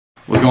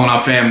What's going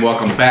on, fam?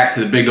 Welcome back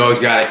to the Big Dogs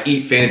Gotta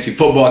Eat Fantasy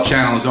Football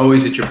channel. As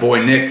always, it's your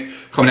boy Nick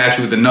coming at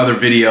you with another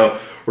video.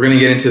 We're gonna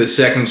get into the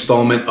second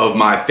installment of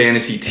my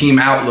fantasy team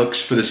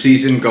outlooks for the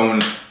season,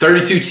 going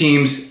 32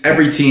 teams,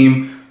 every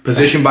team,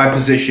 position by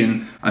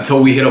position,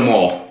 until we hit them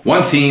all.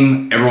 One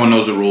team, everyone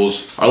knows the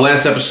rules. Our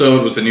last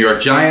episode was the New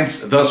York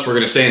Giants. Thus, we're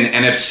gonna stay in the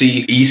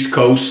NFC East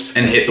Coast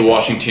and hit the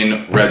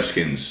Washington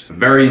Redskins.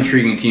 Very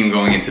intriguing team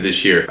going into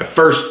this year. I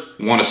first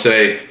wanna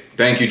say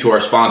thank you to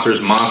our sponsors,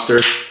 Monster.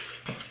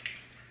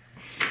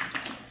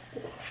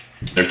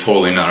 They're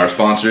totally not our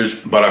sponsors,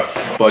 but I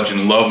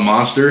fudging love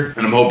Monster.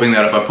 And I'm hoping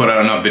that if I put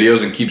out enough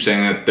videos and keep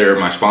saying that they're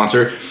my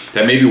sponsor,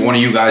 that maybe one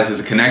of you guys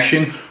has a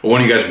connection or one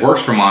of you guys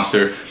works for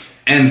Monster,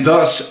 and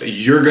thus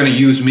you're gonna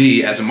use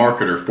me as a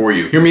marketer for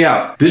you. Hear me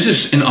out. This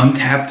is an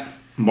untapped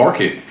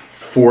market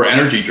for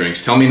energy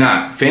drinks. Tell me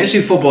not.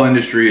 Fantasy football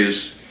industry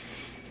is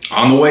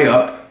on the way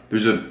up.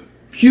 There's a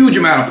huge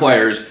amount of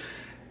players,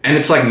 and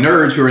it's like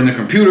nerds who are in the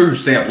computer who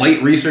stay up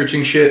late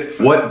researching shit.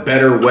 What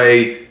better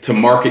way to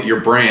market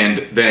your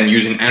brand than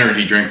use an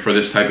energy drink for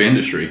this type of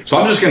industry? So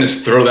I'm just gonna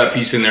throw that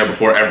piece in there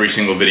before every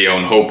single video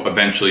and hope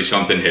eventually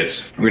something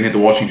hits. We're gonna hit the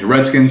Washington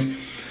Redskins,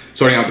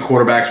 starting out the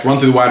quarterbacks,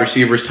 run through the wide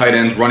receivers, tight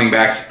ends, running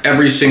backs.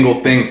 Every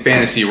single thing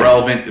fantasy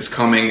relevant is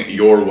coming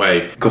your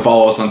way. Go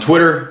follow us on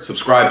Twitter,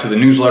 subscribe to the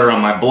newsletter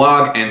on my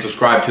blog, and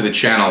subscribe to the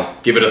channel.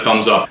 Give it a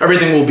thumbs up.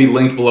 Everything will be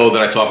linked below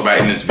that I talk about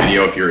in this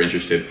video if you're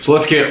interested. So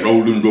let's get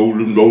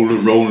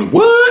rolling.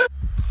 What?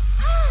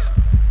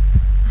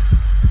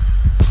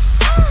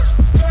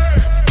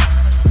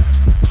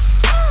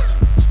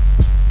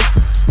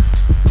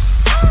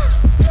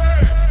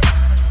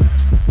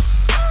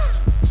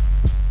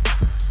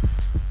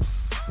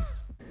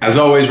 As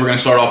always, we're gonna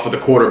start off with the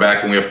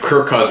quarterback, and we have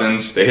Kirk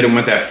Cousins. They hit him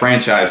with that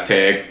franchise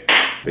tag.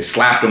 They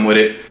slapped him with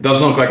it.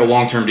 Doesn't look like a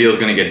long-term deal is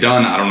gonna get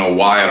done. I don't know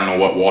why. I don't know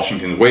what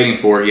Washington's waiting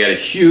for. He had a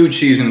huge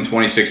season in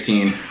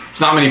 2016. There's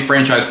not many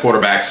franchise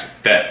quarterbacks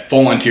that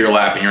fall into your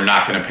lap and you're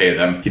not gonna pay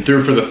them. He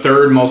threw for the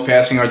third most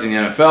passing yards in the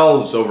NFL. It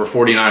was over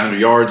 4,900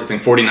 yards, I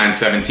think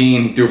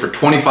 4,917. He threw for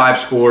 25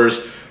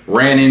 scores,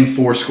 ran in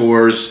 4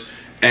 scores,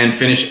 and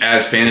finished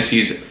as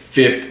fantasy's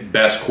 5th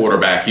best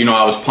quarterback. You know,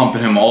 I was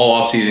pumping him all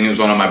offseason. He was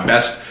one of my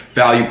best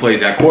value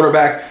plays at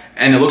quarterback,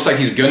 and it looks like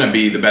he's gonna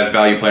be the best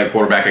value play at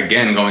quarterback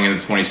again going into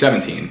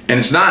 2017. And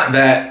it's not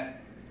that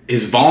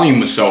his volume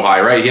was so high,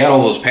 right? He had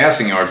all those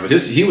passing yards, but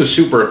he was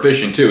super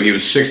efficient too. He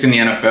was 6th in the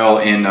NFL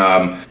in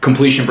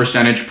completion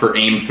percentage per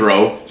aim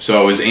throw,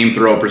 so his aim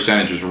throw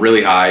percentage was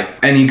really high.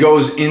 And he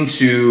goes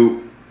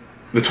into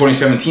the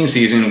 2017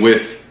 season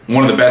with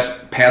one of the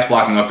best pass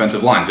blocking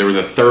offensive lines. They were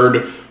the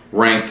third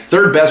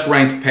best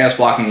ranked pass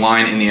blocking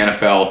line in the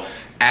NFL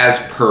as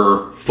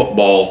per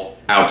Football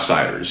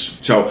Outsiders.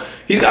 So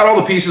he's got all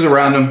the pieces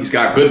around him. He's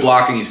got good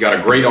blocking, he's got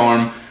a great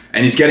arm,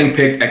 and he's getting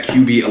picked at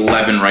QB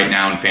 11 right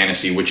now in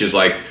fantasy, which is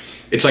like,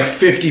 it's like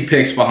 50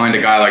 picks behind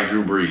a guy like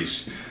Drew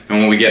Brees. And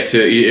when we get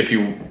to, if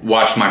you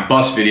watch my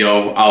bust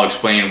video, I'll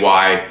explain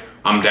why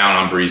I'm down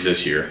on Brees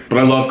this year. But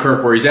I love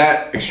Kirk where he's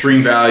at.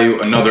 Extreme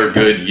value, another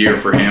good year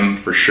for him,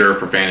 for sure,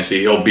 for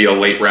fantasy. He'll be a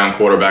late round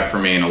quarterback for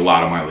me in a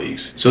lot of my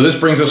leagues. So this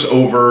brings us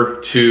over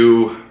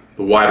to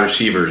the wide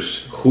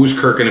receivers. Who's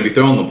Kirk gonna be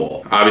throwing the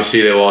ball?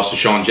 Obviously, they lost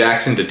Deshaun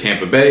Jackson to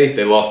Tampa Bay.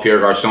 They lost Pierre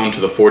Garçon to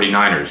the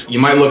 49ers. You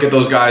might look at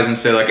those guys and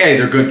say like, hey,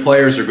 they're good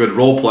players, they're good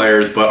role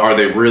players, but are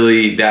they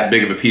really that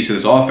big of a piece of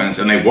this offense?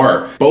 And they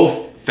were.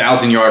 Both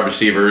 1,000-yard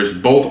receivers,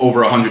 both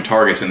over 100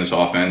 targets in this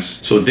offense.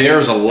 So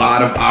there's a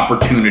lot of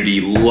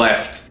opportunity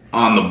left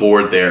on the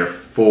board there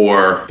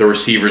for the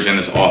receivers in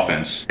this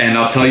offense. And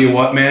I'll tell you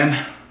what,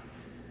 man,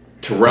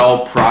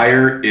 Terrelle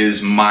Pryor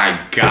is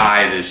my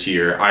guy this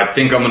year. I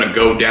think I'm gonna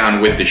go down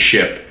with the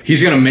ship.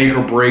 He's gonna make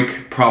or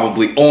break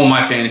probably all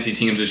my fantasy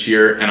teams this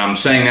year, and I'm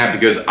saying that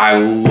because I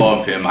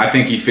love him. I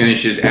think he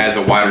finishes as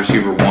a wide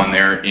receiver 1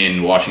 there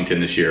in Washington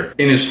this year.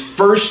 In his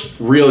first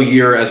real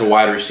year as a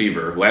wide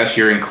receiver, last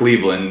year in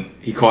Cleveland,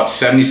 he caught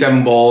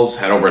 77 balls,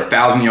 had over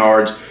 1,000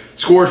 yards,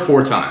 scored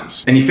 4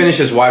 times, and he finished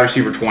as wide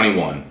receiver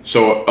 21.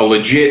 So a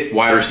legit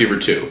wide receiver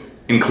 2.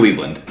 In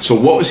Cleveland. So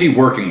what was he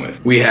working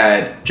with? We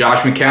had Josh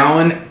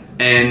McCown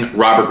and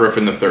Robert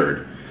Griffin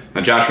III.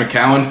 Now Josh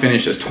McCown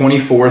finished as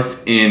 24th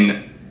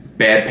in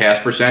bad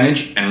pass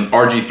percentage, and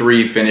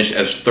RG3 finished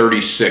as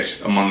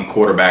 36th among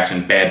quarterbacks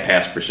in bad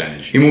pass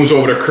percentage. He moves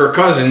over to Kirk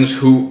Cousins,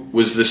 who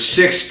was the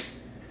 6th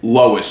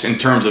lowest in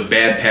terms of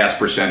bad pass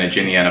percentage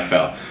in the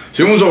NFL.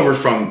 So he moves over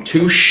from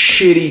 2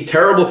 shitty,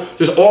 terrible,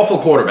 just awful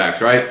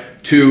quarterbacks, right?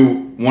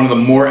 To one of the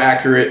more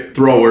accurate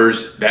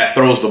throwers that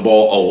throws the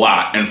ball a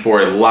lot and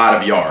for a lot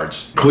of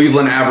yards.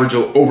 Cleveland averaged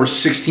over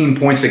 16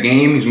 points a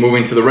game. He's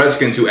moving to the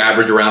Redskins, who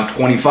average around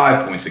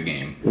 25 points a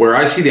game. Where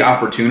I see the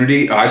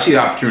opportunity, I see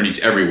opportunities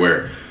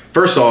everywhere.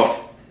 First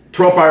off,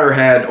 Terrelle Pryor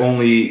had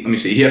only, let me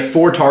see, he had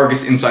 4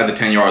 targets inside the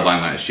 10-yard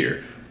line last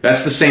year.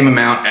 That's the same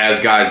amount as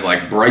guys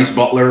like Bryce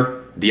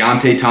Butler,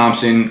 Deontay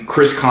Thompson,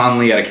 Chris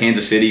Conley out of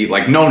Kansas City,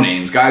 like no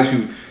names, guys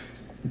who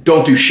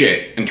don't do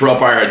shit. And Terrelle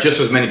Pryor had just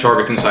as many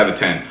targets inside the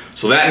 10.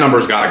 So that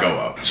number's got to go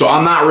up. So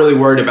I'm not really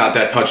worried about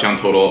that touchdown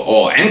total at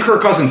all. And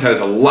Kirk Cousins has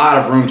a lot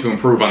of room to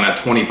improve on that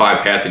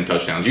 25 passing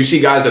touchdowns. You see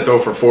guys that throw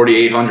for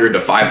 4,800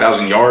 to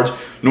 5,000 yards.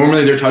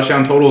 Normally their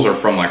touchdown totals are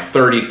from like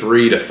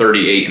 33 to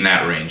 38 in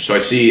that range. So I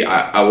see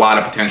a lot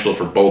of potential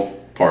for both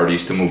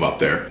parties to move up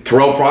there.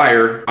 Terrelle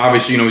Pryor,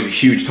 obviously, he's a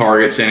huge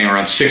target, standing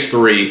around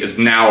 6'3", is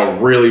now a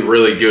really,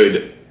 really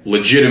good,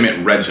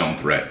 legitimate red zone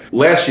threat.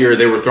 Last year,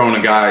 they were throwing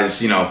to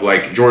guys,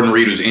 like Jordan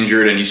Reed was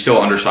injured and he's still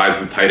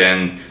undersized as the tight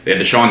end. They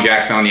had Deshaun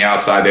Jackson on the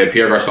outside. They had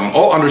Pierre Garçon,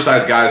 all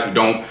undersized guys who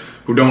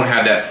don't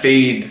have that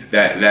fade,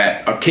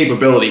 that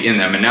capability in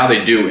them, and now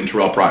they do in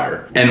Terrelle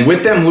Pryor. And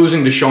with them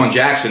losing Deshaun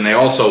Jackson, they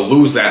also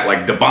lose that,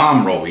 like, the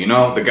bomb role,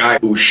 the guy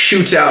who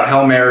shoots out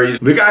Hail Marys,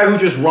 the guy who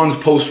just runs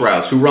post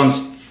routes, who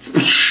runs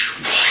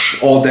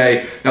all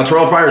day. Now,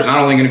 Terrelle Pryor is not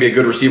only going to be a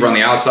good receiver on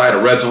the outside, a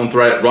red zone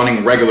threat,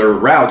 running regular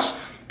routes,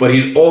 but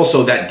he's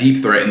also that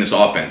deep threat in this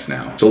offense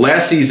now. So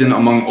last season,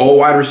 among all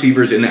wide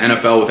receivers in the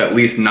NFL with at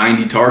least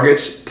 90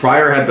 targets,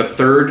 Pryor had the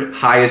third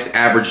highest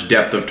average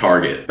depth of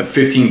target at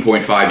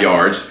 15.5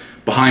 yards,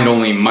 behind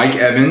only Mike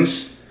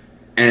Evans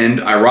and,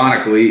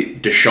 ironically,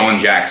 Deshaun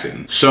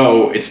Jackson.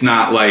 So it's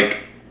not like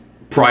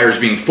Pryor's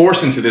being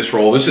forced into this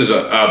role. This is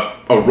a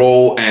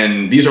role,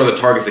 and these are the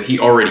targets that he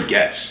already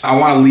gets. I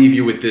want to leave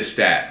you with this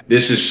stat.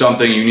 This is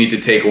something you need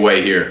to take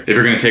away here, if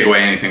you're going to take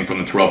away anything from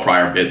the Terrelle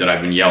Pryor bit that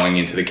I've been yelling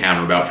into the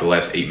camera about for the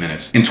last 8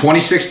 minutes. In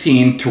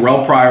 2016,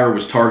 Terrelle Pryor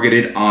was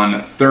targeted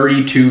on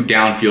 32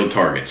 downfield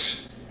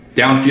targets.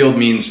 Downfield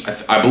means,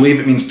 I believe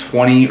it means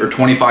 20 or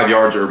 25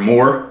 yards or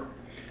more,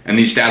 and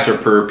these stats are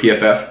per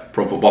PFF,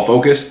 Pro Football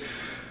Focus.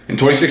 In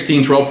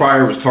 2016, Terrelle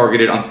Pryor was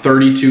targeted on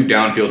 32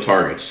 downfield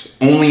targets.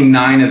 Only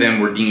 9 of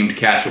them were deemed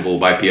catchable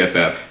by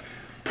PFF.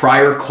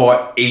 Pryor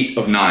caught 8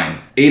 of 9.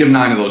 8 of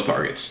 9 of those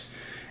targets.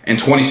 In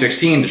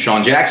 2016,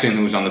 Deshaun Jackson,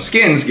 who was on the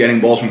Skins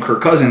getting balls from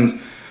Kirk Cousins,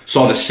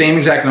 saw the same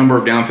exact number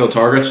of downfield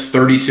targets,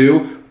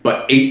 32,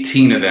 but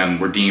 18 of them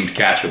were deemed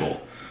catchable.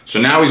 So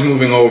now he's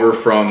moving over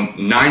from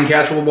 9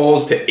 catchable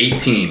balls to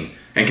 18.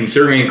 And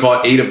considering he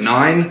caught 8 of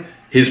 9,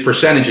 his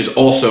percentage is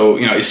also,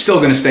 is still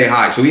going to stay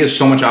high. So he has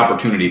so much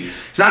opportunity.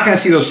 He's not going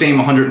to see those same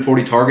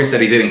 140 targets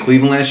that he did in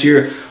Cleveland last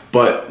year,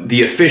 but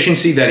the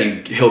efficiency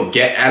that he'll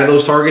get out of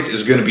those targets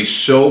is going to be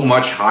so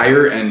much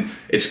higher, and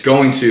it's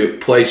going to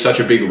play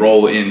such a big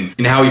role in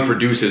how he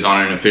produces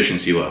on an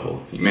efficiency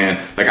level. Man,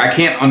 like, I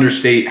can't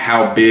overstate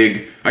how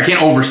big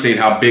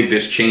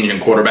this change in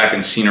quarterback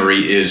and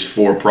scenery is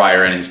for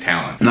Pryor and his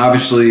talent. And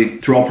obviously,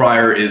 Terrelle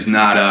Pryor is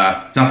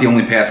not the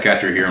only pass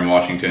catcher here in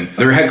Washington.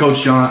 Their head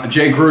coach,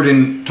 Jay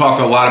Gruden,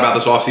 talked a lot about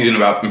this offseason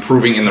about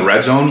improving in the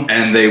red zone,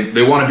 and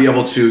they want to be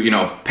able to,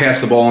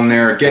 pass the ball in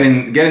there, get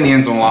in the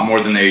end zone a lot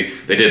more than they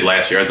did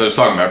last year. As I was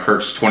talking about,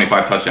 Kirk's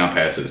 25 touchdown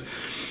passes.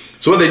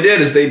 So what they did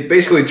is they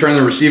basically turned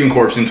the receiving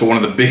corps into one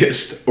of the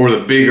biggest, or the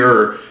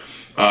bigger,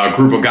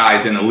 group of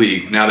guys in the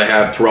league. Now they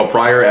have Terrelle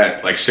Pryor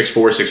at like 6'4",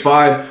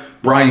 6'5".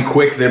 Brian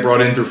Quick they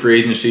brought in through free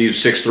agency,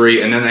 who's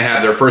 6'3", and then they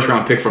have their first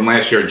round pick from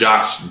last year,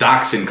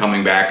 Doctson,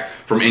 coming back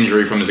from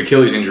his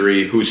Achilles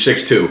injury, who's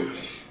 6'2".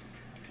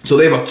 So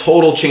they have a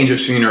total change of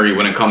scenery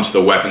when it comes to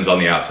the weapons on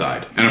the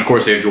outside. And of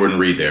course they have Jordan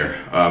Reed there,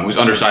 who's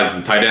undersized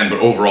as a tight end, but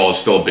overall is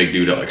still a big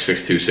dude at like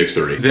 6'2",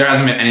 6'3". There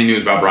hasn't been any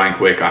news about Brian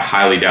Quick. I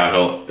highly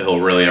doubt he'll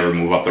really ever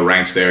move up the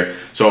ranks there.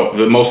 So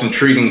the most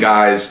intriguing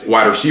guys,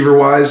 wide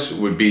receiver-wise,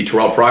 would be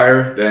Terrelle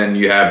Pryor, then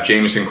you have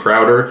Jamison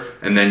Crowder,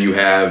 and then you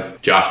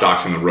have Josh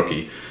Doctson, the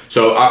rookie.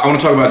 So I want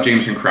to talk about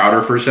Jamison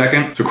Crowder for a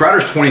second. So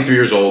Crowder's 23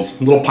 years old,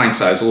 a little pint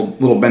size,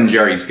 little Ben &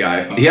 Jerry's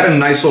guy. He had a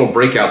nice little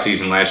breakout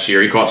season last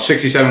year. He caught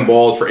 67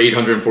 balls for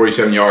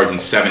 847 yards and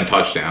 7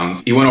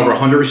 touchdowns. He went over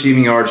 100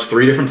 receiving yards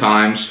 3 different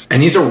times.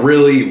 And he's a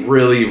really,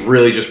 really,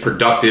 really just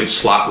productive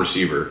slot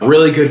receiver.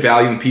 Really good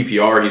value in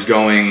PPR. He's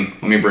going,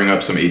 let me bring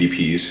up some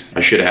ADPs.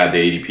 I should have had the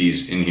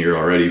ADPs in here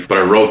already, but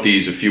I wrote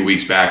these a few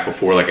weeks back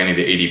before like any of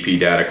the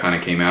ADP data kind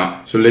of came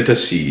out. So let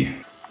us see.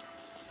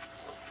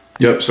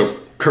 Yep, so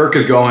Kirk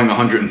is going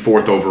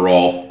 104th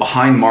overall,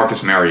 behind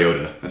Marcus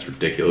Mariota. That's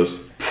ridiculous.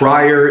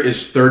 Pryor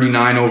is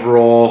 39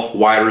 overall,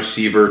 wide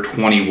receiver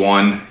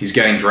 21. He's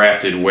getting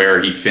drafted where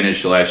he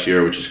finished last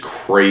year, which is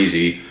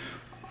crazy.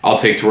 I'll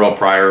take Terrelle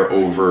Pryor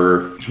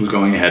over, who's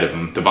going ahead of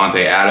him?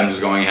 Devontae Adams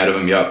is going ahead of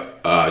him,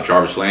 yep.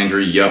 Jarvis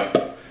Landry,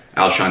 yep.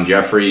 Alshon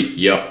Jeffrey,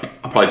 yep.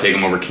 I'll probably take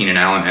him over Keenan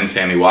Allen and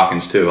Sammy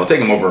Watkins too. I'll take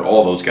him over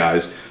all those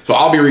guys. So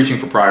I'll be reaching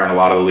for Pryor in a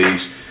lot of the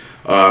leagues.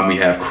 We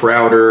have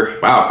Crowder.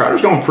 Wow,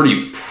 Crowder's going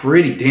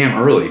pretty damn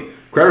early.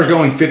 Crowder's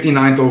going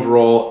 59th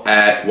overall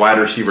at wide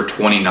receiver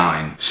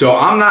 29. So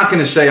I'm not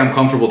going to say I'm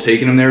comfortable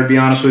taking him there, to be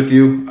honest with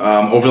you.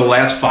 Over the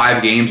last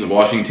 5 games of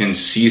Washington's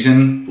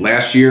season,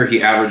 last year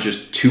he averages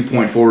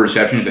 2.4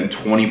 receptions and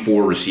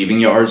 24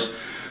 receiving yards.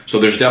 So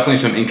there's definitely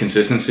some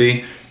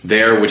inconsistency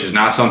there, which is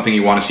not something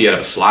you want to see out of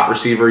a slot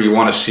receiver. You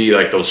want to see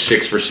like those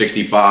 6 for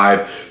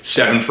 65,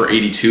 7 for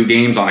 82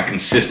 games on a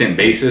consistent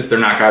basis. They're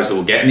not guys who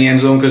will get in the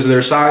end zone because of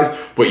their size,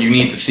 but you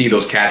need to see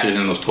those catches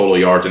and those total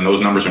yards, and those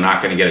numbers are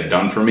not going to get it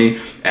done for me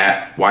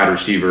at wide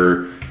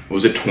receiver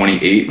was it,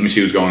 28? Let me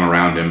see who's going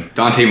around him.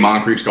 Dante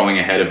Moncrief's going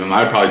ahead of him.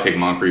 I'd probably take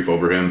Moncrief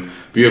over him.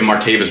 But you have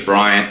Martavis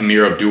Bryant,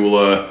 Amir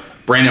Abdullah,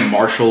 Brandon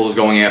Marshall is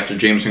going after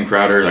Jamison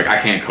Crowder. Like, I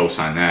can't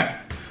co-sign that.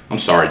 I'm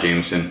sorry,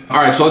 Jameson. All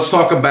right, so let's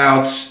talk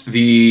about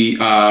the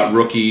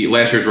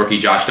last year's rookie,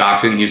 Josh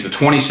Doctson. He's the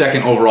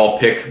 22nd overall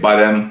pick by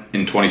them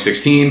in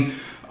 2016. He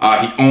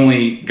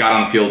only got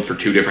on the field for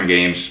 2 different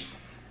games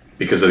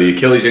because of the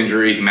Achilles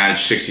injury. He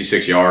managed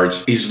 66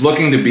 yards. He's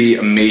looking to be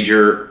a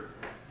major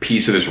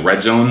piece of this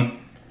red zone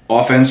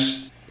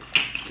offense.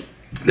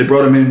 They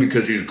brought him in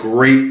because he's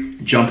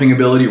great jumping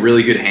ability,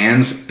 really good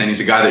hands, and he's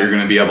a guy that you're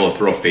going to be able to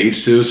throw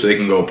fades to, so they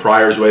can go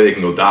Pryor's way, they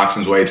can go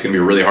Doctson's way. It's going to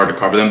be really hard to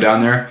cover them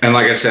down there. And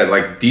like I said,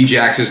 like,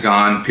 D-Jax is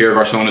gone, Pierre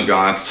Garçon is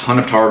gone. It's a ton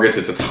of targets,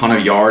 it's a ton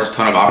of yards,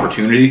 ton of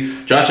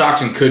opportunity. Josh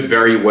Doctson could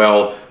very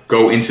well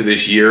go into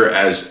this year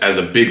as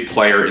a big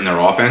player in their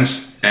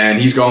offense, and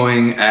he's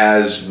going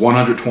as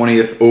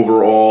 120th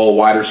overall,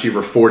 wide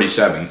receiver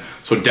 47.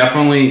 So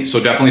definitely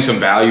some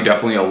value,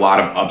 definitely a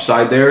lot of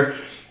upside there.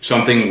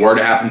 Something were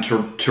to happen to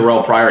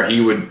Terrelle Pryor, he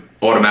would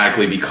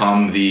automatically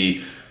become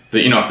the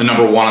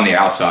number 1 on the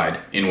outside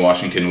in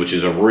Washington, which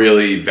is a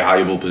really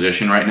valuable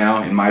position right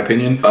now, in my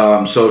opinion.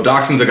 So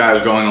Doctson's a guy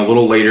who's going a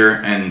little later,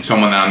 and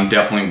someone that I'm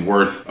definitely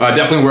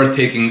worth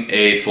taking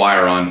a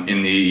flyer on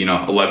in the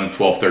 11th,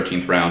 12th,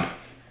 13th round.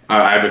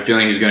 I have a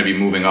feeling he's going to be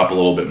moving up a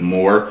little bit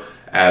more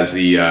as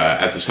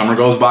the summer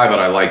goes by, but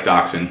I like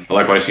Doctson. I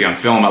like what I see on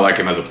film. I like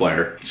him as a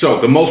player.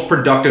 So the most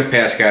productive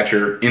pass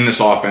catcher in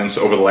this offense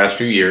over the last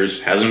few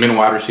years hasn't been a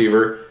wide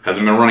receiver,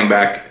 hasn't been a running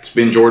back. It's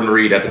been Jordan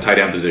Reed at the tight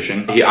end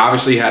position. He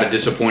obviously had a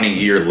disappointing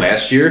year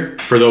last year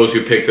for those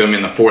who picked him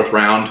in the 4th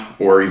round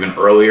or even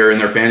earlier in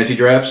their fantasy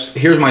drafts.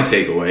 Here's my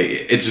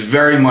takeaway. It's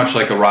very much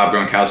like the Rob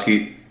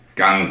Gronkowski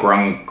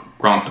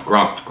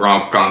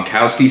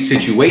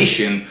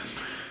situation.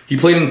 He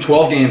played in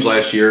 12 games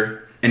last year,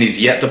 and he's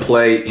yet to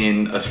play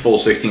in a full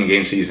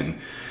 16-game season.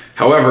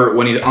 However,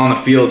 when he's on the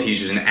field, he's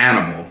just an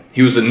animal.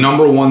 He was the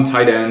number 1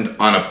 tight end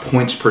on a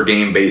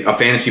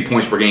fantasy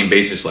points per game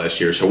basis last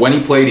year. So when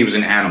he played, he was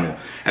an animal.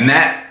 And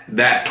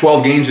that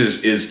 12 games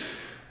is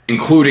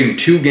including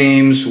 2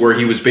 games where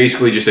he was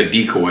basically just a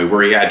decoy,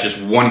 where he had just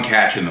 1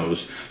 catch in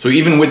those. So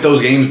even with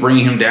those games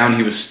bringing him down,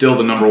 he was still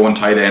the number 1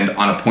 tight end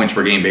on a points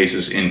per game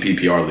basis in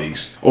PPR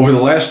leagues. Over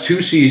the last 2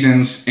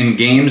 seasons, in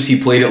games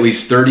he played at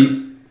least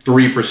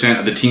 33%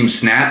 of the team's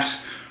snaps,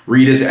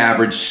 Reed has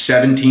averaged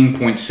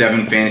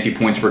 17.7 fantasy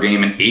points per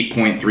game and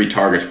 8.3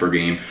 targets per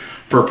game.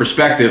 For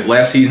perspective,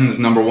 last season's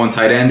number 1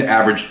 tight end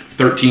averaged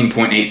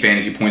 13.8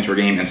 fantasy points per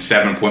game and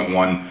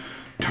 7.1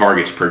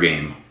 targets per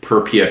game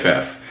per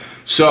PFF.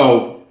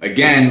 So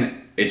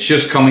again, it's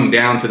just coming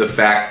down to the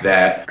fact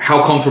that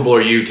how comfortable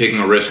are you taking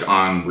a risk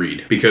on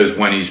Reed? Because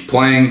when he's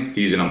playing,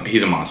 he's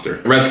a monster.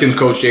 Redskins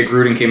coach Jake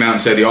Gruden came out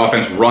and said the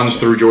offense runs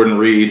through Jordan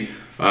Reed.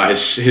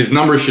 His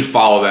numbers should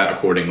follow that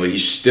accordingly. He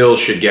still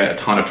should get a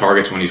ton of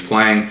targets when he's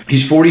playing.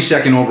 He's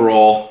 42nd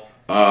overall,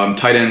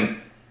 tight end.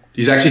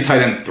 He's actually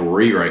tight end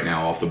 3 right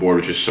now off the board,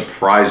 which is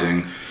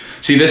surprising.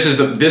 See, this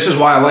is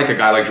why I like a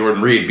guy like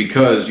Jordan Reed,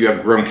 because you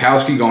have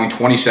Gronkowski going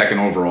 22nd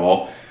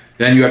overall,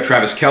 then you have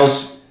Travis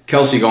Kelce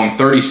going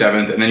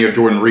 37th, and then you have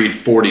Jordan Reed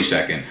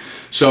 42nd.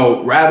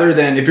 So rather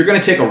than, if you're going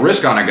to take a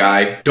risk on a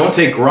guy, don't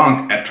take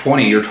Gronk at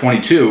 20 or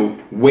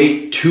 22,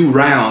 wait 2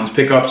 rounds,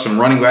 pick up some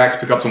running backs,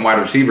 pick up some wide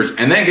receivers,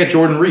 and then get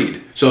Jordan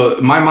Reed.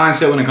 So my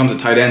mindset when it comes to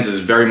tight ends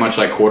is very much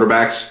like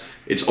quarterbacks.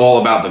 It's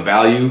all about the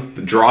value.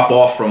 The drop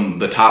off from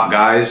the top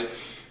guys,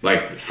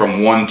 like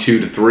from 1,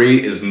 2 to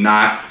 3, is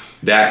not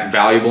that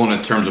valuable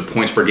in terms of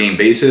points per game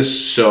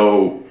basis.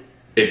 So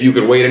if you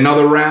could wait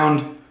another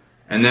round,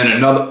 and then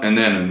another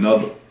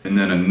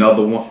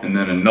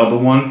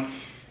one,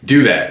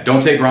 do that.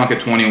 Don't take Gronk at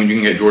 20 when you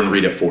can get Jordan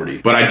Reed at 40.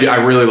 But I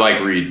really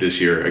like Reed this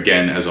year.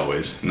 Again, as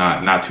always,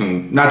 not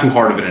too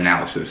hard of an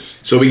analysis.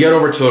 So we get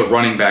over to the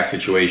running back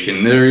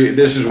situation.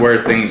 This is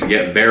where things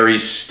get very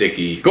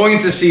sticky. Going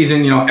into the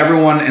season,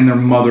 everyone and their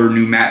mother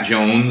knew Matt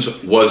Jones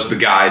was the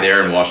guy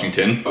there in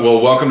Washington.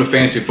 Well, welcome to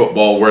fantasy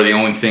football, where the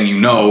only thing you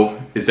know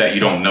is that you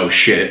don't know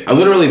shit. I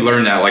literally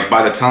learned that. Like,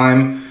 by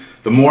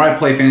the more I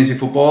play fantasy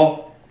football,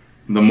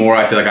 the more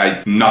I feel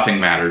like nothing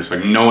matters.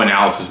 Like, no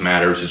analysis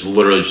matters. It's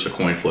literally just a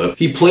coin flip.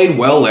 He played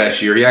well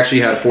last year. He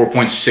actually had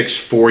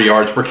 4.64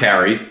 yards per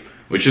carry,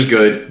 which is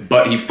good,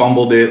 but he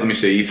fumbled it. Let me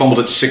see. He fumbled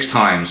it 6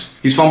 times.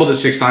 He's fumbled it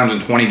 6 times in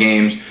 20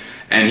 games,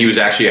 and he was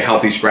actually a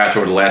healthy scratch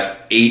over the last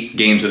 8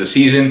 games of the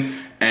season.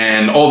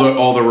 And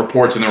all the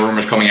reports and the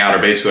rumors coming out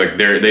are basically like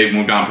they've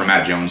moved on from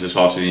Matt Jones this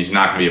offseason. He's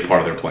not going to be a part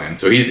of their plan.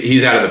 So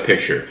he's out of the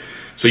picture.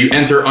 So you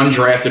enter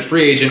undrafted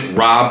free agent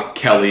Rob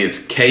Kelley. It's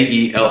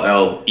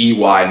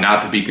K-E-L-L-E-Y,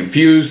 not to be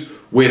confused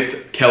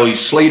with Kelly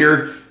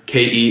Slater,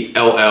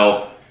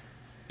 K-E-L-L-E-E-E.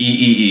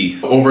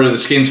 Over the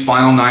Skins'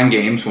 final 9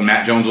 games, when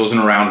Matt Jones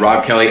wasn't around,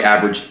 Rob Kelley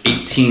averaged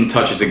 18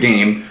 touches a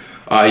game.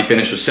 He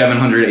finished with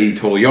 780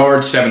 total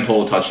yards, 7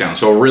 total touchdowns.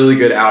 So a really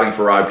good outing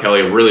for Rob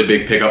Kelley, a really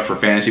big pickup for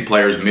fantasy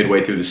players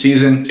midway through the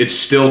season. It's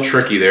still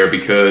tricky there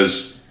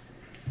because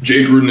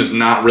Jay Gruden has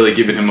not really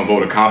given him a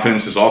vote of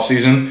confidence this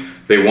offseason.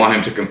 They want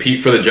him to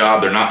compete for the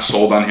job. They're not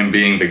sold on him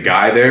being the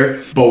guy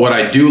there. But what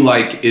I do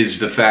like is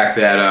the fact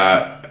that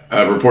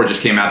a report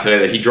just came out today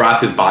that he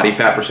dropped his body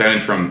fat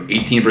percentage from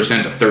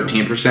 18% to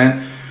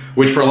 13%,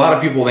 which for a lot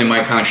of people, they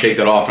might kind of shake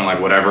that off and like,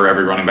 whatever,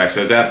 every running back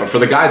says that. But for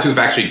the guys who've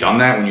actually done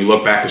that, when you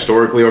look back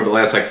historically over the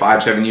last like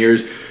 5-7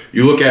 years,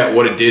 you look at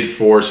what it did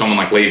for someone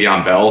like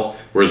Le'Veon Bell,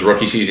 where his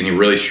rookie season, he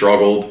really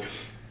struggled.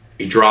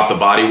 He dropped the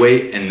body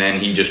weight, and then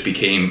he just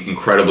became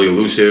incredibly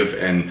elusive.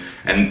 And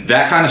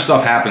that kind of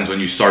stuff happens when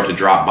you start to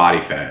drop body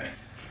fat.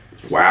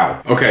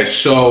 Wow. Okay,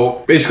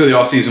 so basically the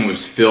offseason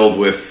was filled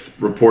with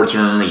reports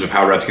and rumors of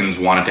how Redskins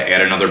wanted to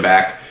add another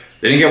back.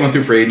 They didn't get one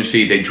through free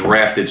agency. They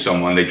drafted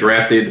someone. They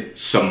drafted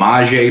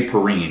Samaje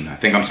Perine. I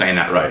think I'm saying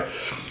that right.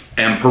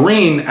 And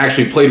Perine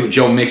actually played with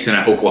Joe Mixon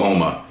at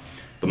Oklahoma,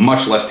 the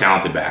much less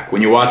talented back.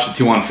 When you watch the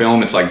two on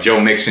film, it's like Joe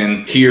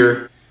Mixon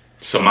here,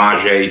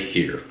 Samaje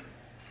here.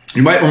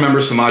 You might remember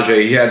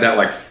Samaje. He had that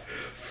like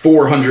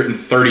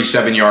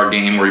 437-yard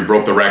game where he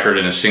broke the record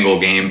in a single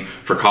game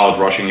for college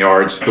rushing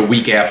yards. The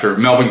week after,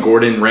 Melvin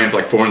Gordon ran for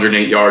like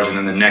 408 yards, and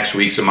then the next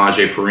week,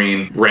 Samaje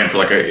Perine ran for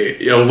like a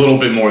little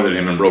bit more than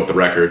him and broke the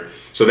record.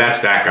 So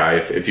that's that guy,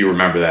 if you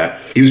remember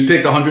that. He was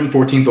picked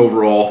 114th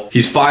overall.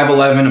 He's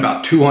 5'11",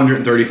 about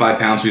 235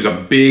 pounds. So he's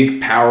a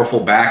big, powerful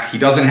back. He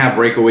doesn't have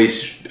breakaway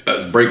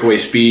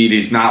speed.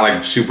 He's not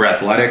like super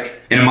athletic.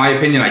 And in my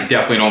opinion, I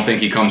definitely don't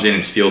think he comes in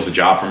and steals the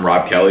job from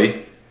Rob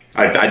Kelley.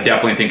 I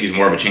definitely think he's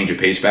more of a change of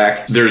pace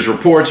back. There's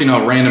reports, you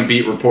know, random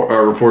beat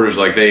reporters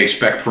like they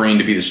expect Perine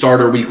to be the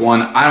starter week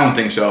 1. I don't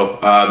think so.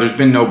 There's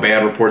been no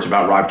bad reports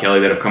about Rob Kelley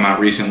that have come out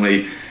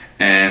recently.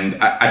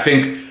 And I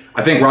think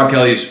Rob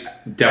Kelley's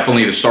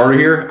definitely the starter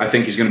here. I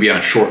think he's going to be on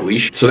a short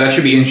leash. So that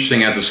should be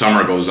interesting as the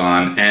summer goes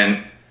on.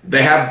 And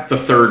they have the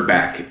third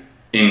back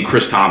in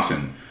Chris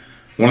Thompson,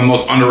 one of the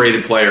most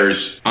underrated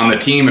players on the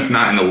team, if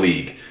not in the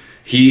league.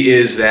 He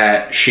is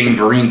that Shane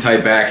Vereen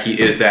type back. He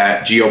is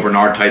that Gio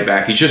Bernard type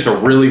back. He's just a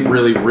really,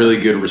 really, really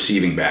good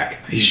receiving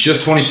back. He's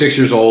just 26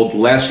 years old.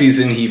 Last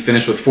season, he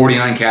finished with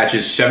 49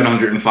 catches,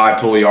 705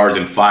 total yards,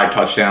 and 5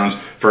 touchdowns.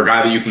 For a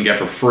guy that you can get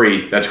for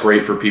free, that's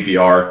great for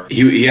PPR.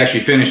 He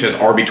actually finished as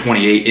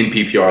RB28 in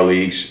PPR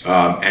leagues,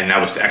 and that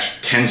was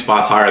actually 10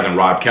 spots higher than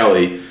Rob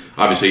Kelley.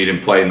 Obviously, he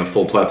didn't play in the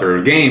full plethora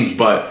of games,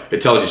 but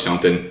it tells you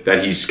something,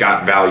 that he's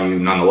got value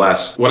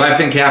nonetheless. What I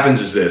think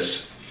happens is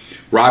this.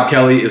 Rob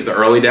Kelley is the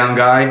early down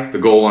guy, the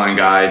goal line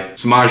guy.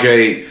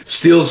 Samaje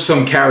steals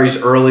some carries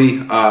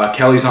early.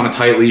 Kelley's on a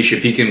tight leash.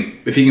 If he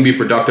can be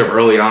productive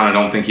early on, I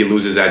don't think he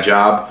loses that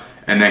job.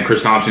 And then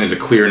Chris Thompson is a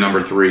clear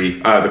number 3,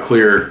 the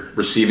clear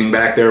receiving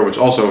back there, which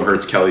also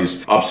hurts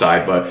Kelley's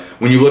upside. But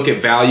when you look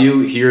at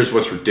value, here's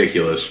what's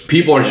ridiculous.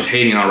 People are just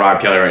hating on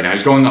Rob Kelley right now.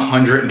 He's going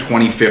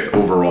 125th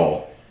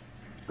overall.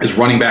 Is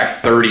running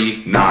back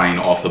 39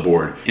 off the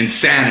board.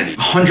 Insanity.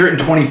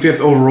 125th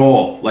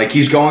overall. Like,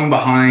 he's going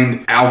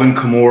behind Alvin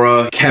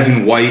Kamara,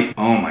 Kevin White.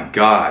 Oh my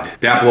God.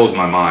 That blows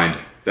my mind.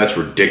 That's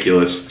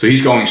ridiculous. So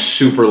he's going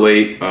super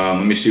late.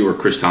 Let me see where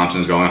Chris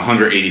Thompson's going.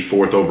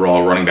 184th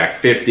overall, running back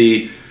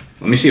 50.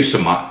 Let me see if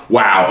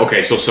wow,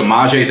 okay, so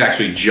Samaje's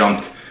actually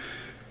jumped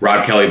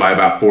Rob Kelley by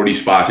about 40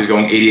 spots. He's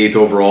going 88th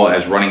overall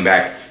as running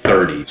back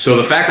 30. So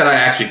the fact that I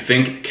actually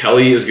think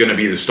Kelley is going to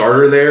be the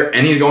starter there,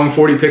 and he's going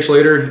 40 picks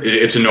later,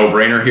 it's a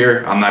no-brainer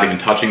here. I'm not even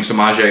touching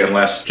Samaje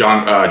unless Jay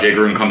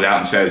Gruden comes out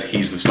and says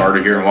he's the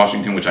starter here in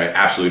Washington, which I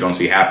absolutely don't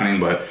see happening.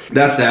 But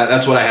that's that.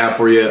 That's what I have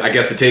for you. I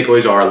guess the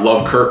takeaways are I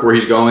love Kirk where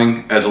he's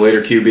going as a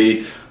later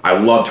QB. I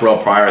love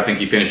Terrelle Pryor. I think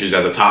he finishes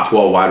as a top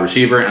 12 wide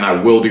receiver, and I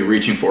will be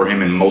reaching for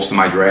him in most of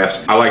my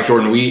drafts. I like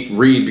Jordan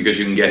Reed because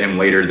you can get him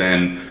later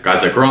than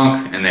guys like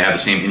Gronk, and they have the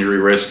same injury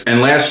risk. And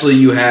lastly,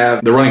 you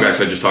have the running backs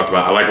I just talked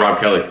about. I like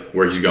Rob Kelley,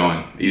 where he's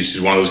going. He's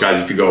one of those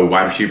guys, if you go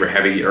wide receiver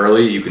heavy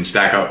early, you can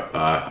stack up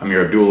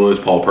Amir Abdullah's,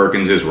 Paul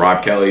Perkins's,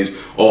 Rob Kelley's,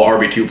 all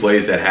RB2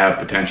 plays that have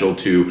potential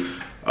to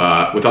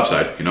with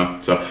upside, you know.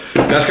 So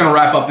that's gonna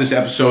wrap up this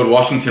episode.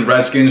 Washington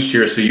Redskins,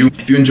 cheers to you.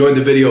 If you enjoyed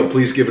the video,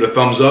 please give it a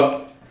thumbs up.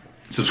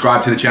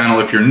 Subscribe to the channel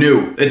if you're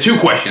new. 2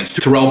 questions.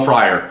 Terrelle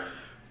Pryor,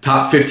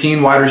 top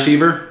 15 wide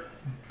receiver,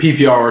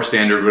 PPR or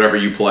standard, whatever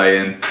you play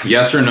in.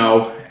 Yes or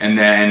no? And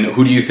then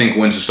who do you think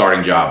wins the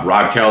starting job,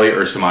 Rob Kelley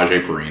or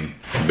Samaje Perine?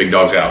 Big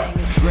Dog's out.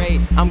 It's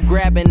great. I'm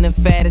grabbing the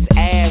fattest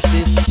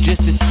asses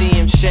just to see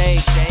him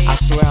shake. I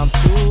swear I'm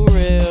too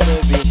real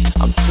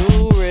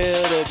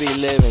to be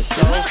living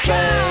so fake.